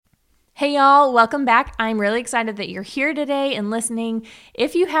Hey y'all, welcome back. I'm really excited that you're here today and listening.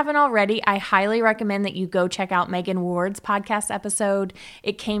 If you haven't already, I highly recommend that you go check out Megan Ward's podcast episode.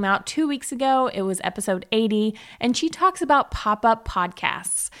 It came out 2 weeks ago. It was episode 80, and she talks about pop-up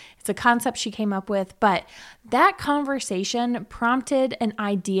podcasts. It's a concept she came up with, but that conversation prompted an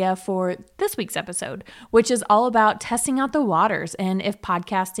idea for this week's episode, which is all about testing out the waters and if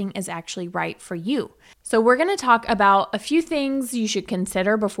podcasting is actually right for you. So we're going to talk about a few things you should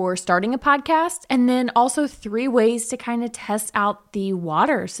consider before starting a podcast, and then also 3 ways to kind of test out the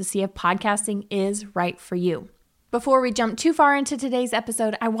waters to see if podcasting is right for you. Before we jump too far into today's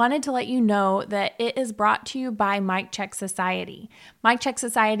episode, I wanted to let you know that it is brought to you by Mic Check Society. Mic Check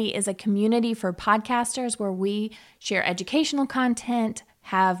Society is a community for podcasters where we share educational content,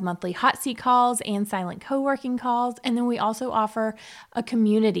 have monthly hot seat calls and silent co-working calls, and then we also offer a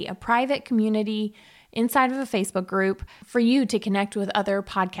community, a private community inside of a Facebook group for you to connect with other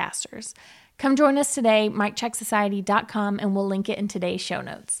podcasters. Come join us today, micchecksociety.com, and we'll link it in today's show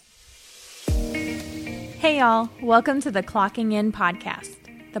notes. Hey y'all, welcome to the Clocking In podcast,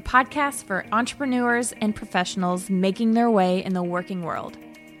 the podcast for entrepreneurs and professionals making their way in the working world.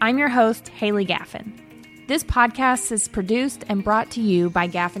 I'm your host, Haley Gaffin. This podcast is produced and brought to you by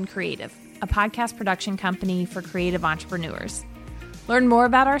Gaffin Creative, a podcast production company for creative entrepreneurs. Learn more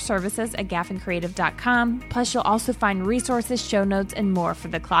about our services at gaffincreative.com, plus you'll also find resources, show notes, and more for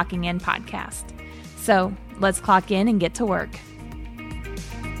the Clocking In podcast. So let's clock in and get to work.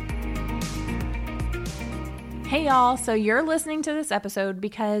 Hey y'all, so you're listening to this episode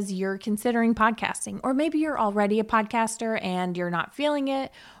because you're considering podcasting, or maybe you're already a podcaster and you're not feeling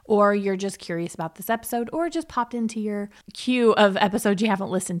it, or you're just curious about this episode, or just popped into your queue of episodes you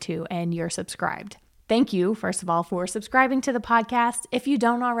haven't listened to and you're subscribed. Thank you, first of all, for subscribing to the podcast. If you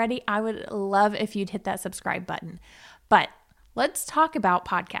don't already, I would love if you'd hit that subscribe button. But let's talk about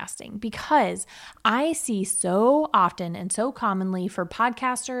podcasting, because I see so often and so commonly for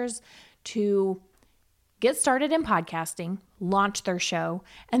podcasters to get started in podcasting, launch their show,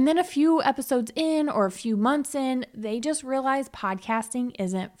 and then a few episodes in or a few months in, they just realize podcasting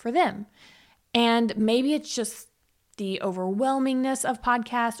isn't for them. And maybe it's just the overwhelmingness of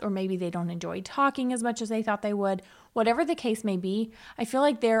podcasts, or maybe they don't enjoy talking as much as they thought they would. Whatever the case may be, I feel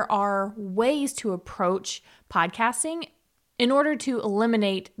like there are ways to approach podcasting in order to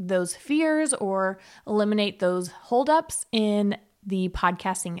eliminate those fears or eliminate those holdups in the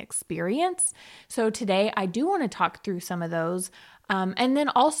podcasting experience. So today I do want to talk through some of those, and then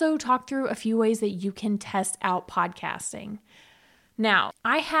also talk through a few ways that you can test out podcasting. Now,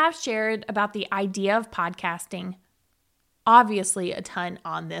 I have shared about the idea of podcasting, obviously a ton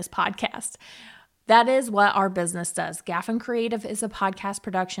on this podcast. That is what our business does. Gaffin Creative is a podcast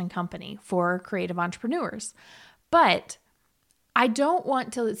production company for creative entrepreneurs. But I don't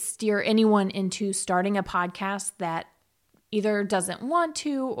want to steer anyone into starting a podcast that either doesn't want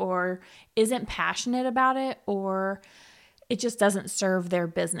to, or isn't passionate about it, or it just doesn't serve their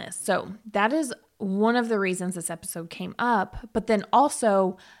business. So that is one of the reasons this episode came up. But then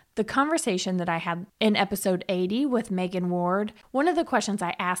also the conversation that I had in episode 80 with Megan Ward, one of the questions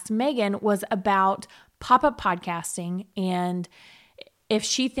I asked Megan was about pop-up podcasting and if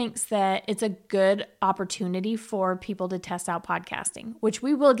she thinks that it's a good opportunity for people to test out podcasting, which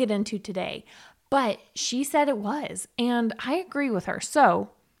we will get into today. But she said it was, and I agree with her.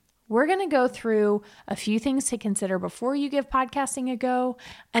 So we're going to go through a few things to consider before you give podcasting a go,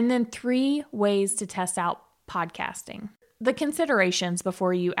 and then 3 ways to test out podcasting. The considerations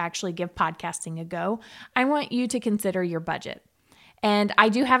before you actually give podcasting a go, I want you to consider your budget. And I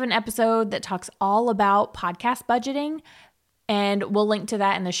do have an episode that talks all about podcast budgeting, and we'll link to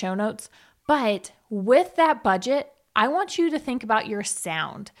that in the show notes. But with that budget, I want you to think about your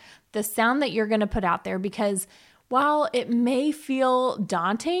sound, the sound that you're going to put out there, because while it may feel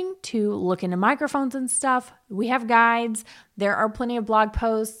daunting to look into microphones and stuff, we have guides. There are plenty of blog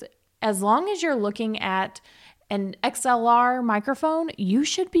posts. As long as you're looking at an XLR microphone, you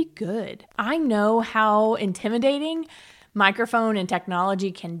should be good. I know how intimidating microphone and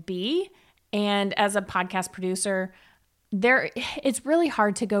technology can be. And as a podcast producer, it's really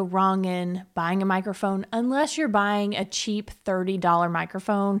hard to go wrong in buying a microphone unless you're buying a cheap $30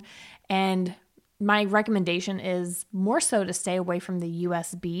 microphone. And my recommendation is more so to stay away from the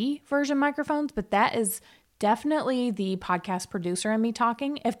USB version microphones, but that is definitely the podcast producer in me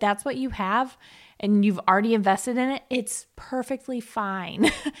talking. If that's what you have and you've already invested in it, it's perfectly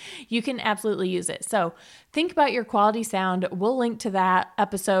fine. You can absolutely use it. So think about your quality sound. We'll link to that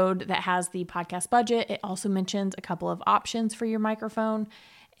episode that has the podcast budget. It also mentions a couple of options for your microphone.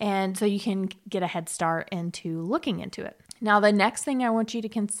 And so you can get a head start into looking into it. Now, the next thing I want you to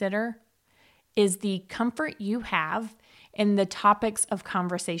consider is the comfort you have in the topics of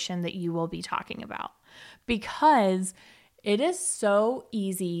conversation that you will be talking about. Because it is so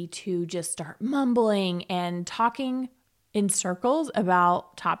easy to just start mumbling and talking in circles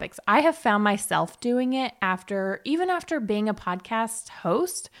about topics. I have found myself doing it even after being a podcast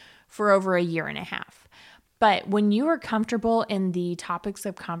host for over a year and a half. But when you are comfortable in the topics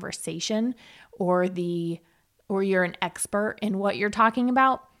of conversation or you're an expert in what you're talking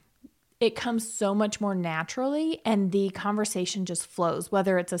about, it comes so much more naturally and the conversation just flows,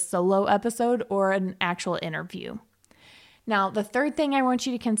 whether it's a solo episode or an actual interview. Now, the third thing I want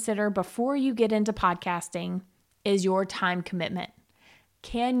you to consider before you get into podcasting is your time commitment.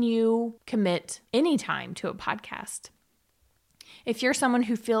 Can you commit any time to a podcast? If you're someone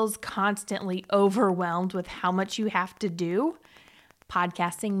who feels constantly overwhelmed with how much you have to do,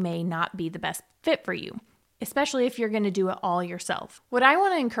 podcasting may not be the best fit for you, especially if you're going to do it all yourself. What I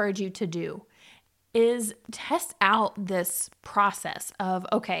want to encourage you to do is test out this process of,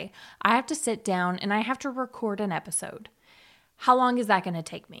 okay, I have to sit down and I have to record an episode. How long is that going to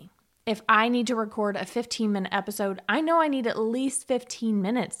take me? If I need to record a 15-minute episode, I know I need at least 15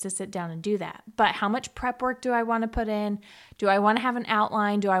 minutes to sit down and do that. But how much prep work do I want to put in? Do I want to have an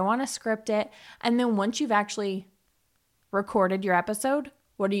outline? Do I want to script it? And then once you've actually recorded your episode,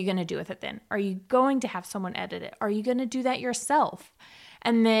 what are you going to do with it then? Are you going to have someone edit it? Are you going to do that yourself?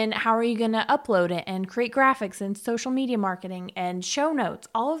 And then how are you going to upload it and create graphics and social media marketing and show notes?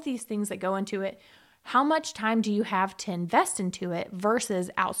 All of these things that go into it. How much time do you have to invest into it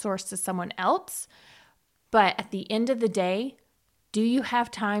versus outsource to someone else? But at the end of the day, do you have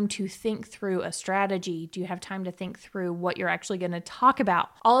time to think through a strategy? Do you have time to think through what you're actually going to talk about?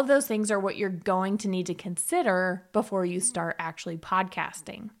 All of those things are what you're going to need to consider before you start actually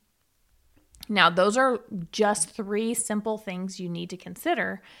podcasting. Now, those are just 3 simple things you need to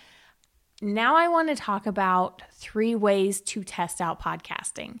consider. Now I want to talk about 3 ways to test out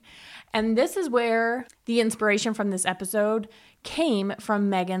podcasting. And this is where the inspiration from this episode came from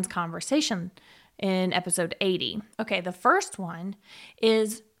Megan's conversation in episode 80. Okay, the first one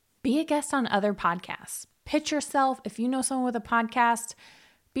is be a guest on other podcasts. Pitch yourself. If you know someone with a podcast,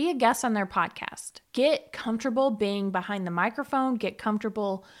 be a guest on their podcast. Get comfortable being behind the microphone. Get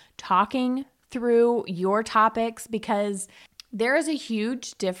comfortable talking through your topics, because there is a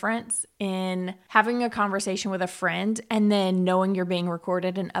huge difference in having a conversation with a friend and then knowing you're being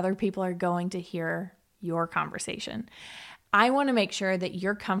recorded and other people are going to hear your conversation. I want to make sure that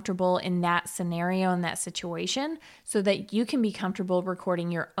you're comfortable in that scenario, in that situation, so that you can be comfortable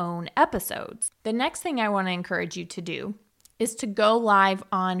recording your own episodes. The next thing I want to encourage you to do is to go live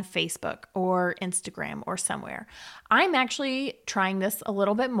on Facebook or Instagram or somewhere. I'm actually trying this a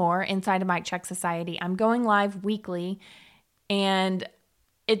little bit more inside of Mic Check Society. I'm going live weekly. And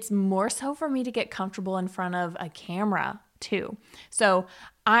it's more so for me to get comfortable in front of a camera too. So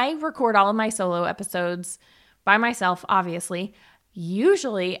I record all of my solo episodes by myself, obviously.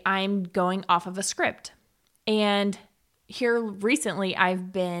 Usually I'm going off of a script. And here recently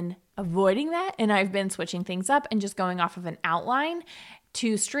I've been avoiding that and I've been switching things up and just going off of an outline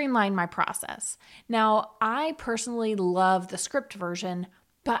to streamline my process. Now, I personally love the script version,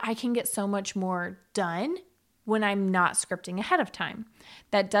 but I can get so much more done when I'm not scripting ahead of time.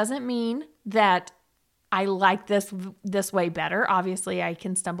 That doesn't mean that I like this way better. Obviously, I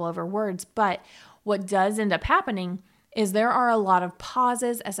can stumble over words, but what does end up happening is there are a lot of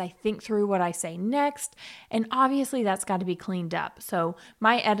pauses as I think through what I say next, and obviously that's got to be cleaned up. So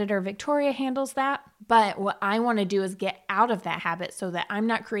my editor, Victoria, handles that, but what I want to do is get out of that habit so that I'm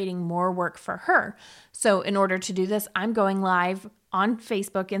not creating more work for her. So in order to do this, I'm going live on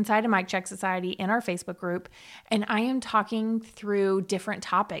Facebook inside of Mic Check Society in our Facebook group, and I am talking through different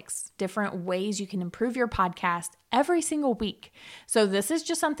topics, different ways you can improve your podcast every single week. So this is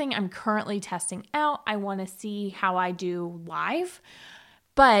just something I'm currently testing out. I want to see how I do live,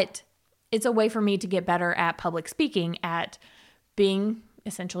 but it's a way for me to get better at public speaking, at being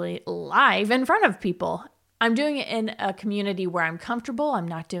essentially live in front of people. I'm doing it in a community where I'm comfortable. I'm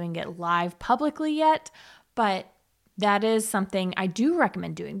not doing it live publicly yet, but that is something I do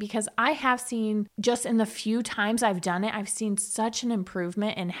recommend doing, because I have seen, just in the few times I've done it, I've seen such an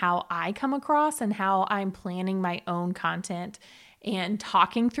improvement in how I come across and how I'm planning my own content and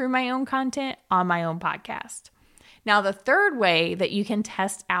talking through my own content on my own podcast. Now, the third way that you can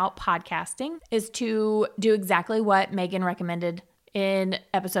test out podcasting is to do exactly what Megan recommended in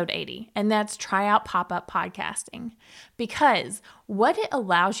episode 80, and that's try out pop-up podcasting. Because what it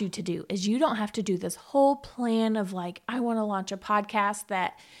allows you to do is you don't have to do this whole plan of like, I want to launch a podcast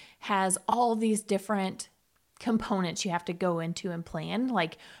that has all these different components you have to go into and plan.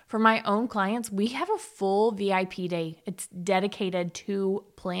 Like for my own clients, we have a full VIP day. It's dedicated to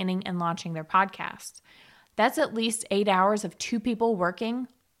planning and launching their podcast. That's at least 8 hours of 2 people working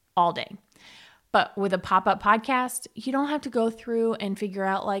all day. But with a pop-up podcast, you don't have to go through and figure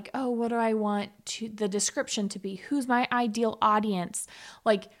out like, oh, what do I want the description to be? Who's my ideal audience?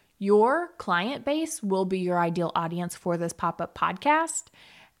 Like your client base will be your ideal audience for this pop-up podcast.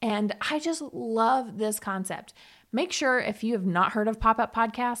 And I just love this concept. Make sure if you have not heard of pop-up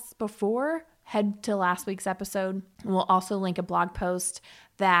podcasts before, head to last week's episode. We'll also link a blog post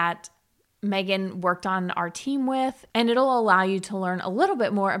that Megan worked on our team with, and it'll allow you to learn a little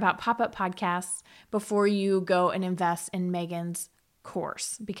bit more about pop-up podcasts before you go and invest in Megan's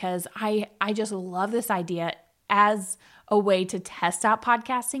course, because I just love this idea as a way to test out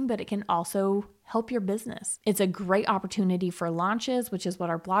podcasting, but it can also help your business. It's a great opportunity for launches, which is what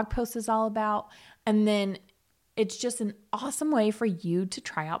our blog post is all about. And then it's just an awesome way for you to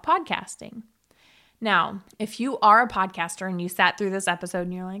try out podcasting. Now, if you are a podcaster and you sat through this episode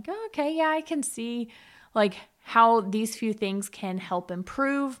and you're like, oh, okay, yeah, I can see like how these few things can help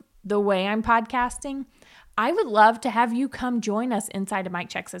improve the way I'm podcasting, I would love to have you come join us inside of Mic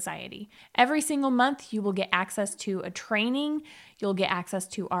Check Society. Every single month, you will get access to a training. You'll get access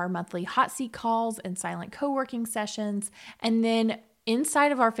to our monthly hot seat calls and silent co-working sessions. And then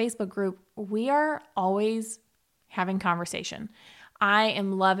inside of our Facebook group, we are always having conversation. I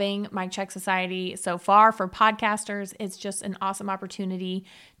am loving Mic Check Society so far for podcasters. It's just an awesome opportunity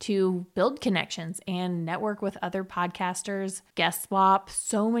to build connections and network with other podcasters, guest swap.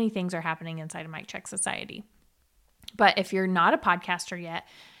 So many things are happening inside of Mic Check Society. But if you're not a podcaster yet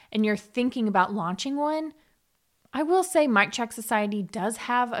and you're thinking about launching one, I will say Mic Check Society does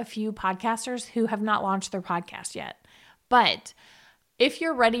have a few podcasters who have not launched their podcast yet. But if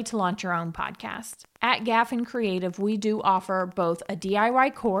you're ready to launch your own podcast, at Gaffin Creative, we do offer both a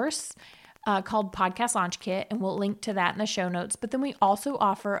DIY course called Podcast Launch Kit, and we'll link to that in the show notes. But then we also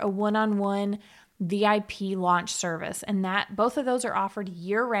offer a one-on-one VIP launch service, and that both of those are offered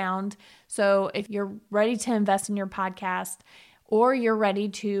year-round. So if you're ready to invest in your podcast or you're ready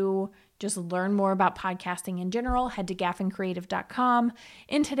to just learn more about podcasting in general, head to gaffincreative.com.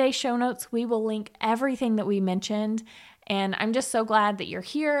 In today's show notes, we will link everything that we mentioned. And I'm just so glad that you're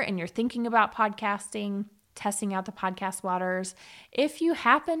here and you're thinking about podcasting, testing out the podcast waters. If you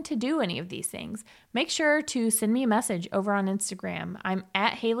happen to do any of these things, make sure to send me a message over on Instagram. I'm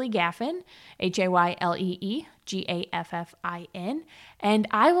at Haley Gaffin, HayleeGaffin, and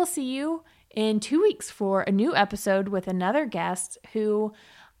I will see you in 2 weeks for a new episode with another guest who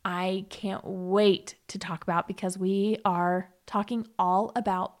I can't wait to talk about, because we are talking all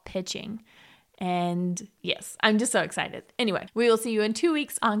about pitching. And yes, I'm just so excited. Anyway, we will see you in 2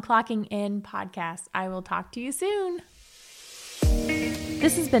 weeks on Clocking In Podcast. I will talk to you soon.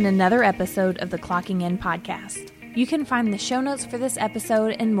 This has been another episode of the Clocking In Podcast. You can find the show notes for this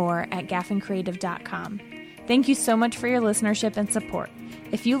episode and more at gaffincreative.com. Thank you so much for your listenership and support.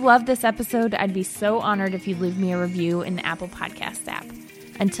 If you loved this episode, I'd be so honored if you'd leave me a review in the Apple Podcasts app.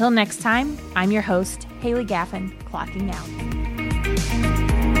 Until next time, I'm your host, Haley Gaffin, clocking out.